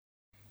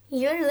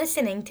You're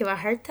listening to a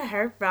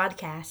heart-to-heart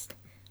broadcast.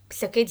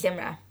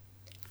 Pesukei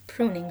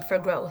Pruning for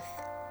Growth.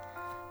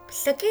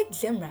 Pesukei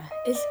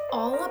is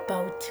all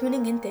about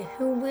tuning into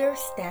who we're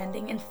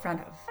standing in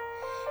front of.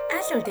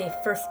 As our day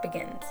first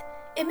begins,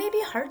 it may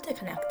be hard to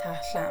connect to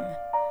Hashem.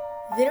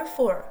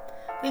 Therefore,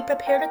 we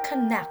prepare to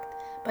connect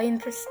by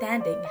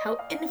understanding how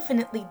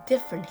infinitely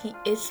different He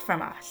is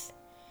from us.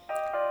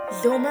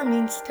 Zomer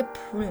means to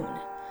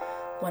prune.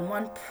 When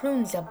one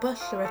prunes a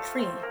bush or a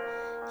tree,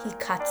 he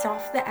cuts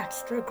off the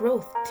extra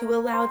growth to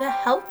allow the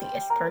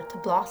healthiest part to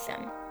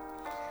blossom.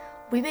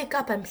 We wake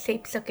up on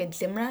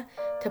Pesukei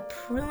to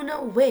prune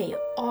away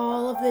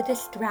all of the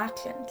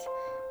distractions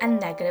and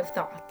negative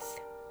thoughts.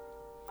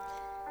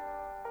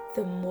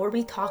 The more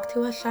we talk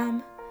to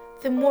Hashem,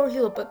 the more He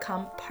will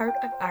become part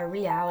of our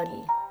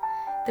reality.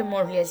 The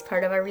more He is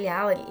part of our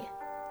reality,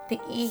 the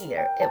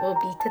easier it will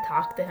be to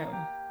talk to Him.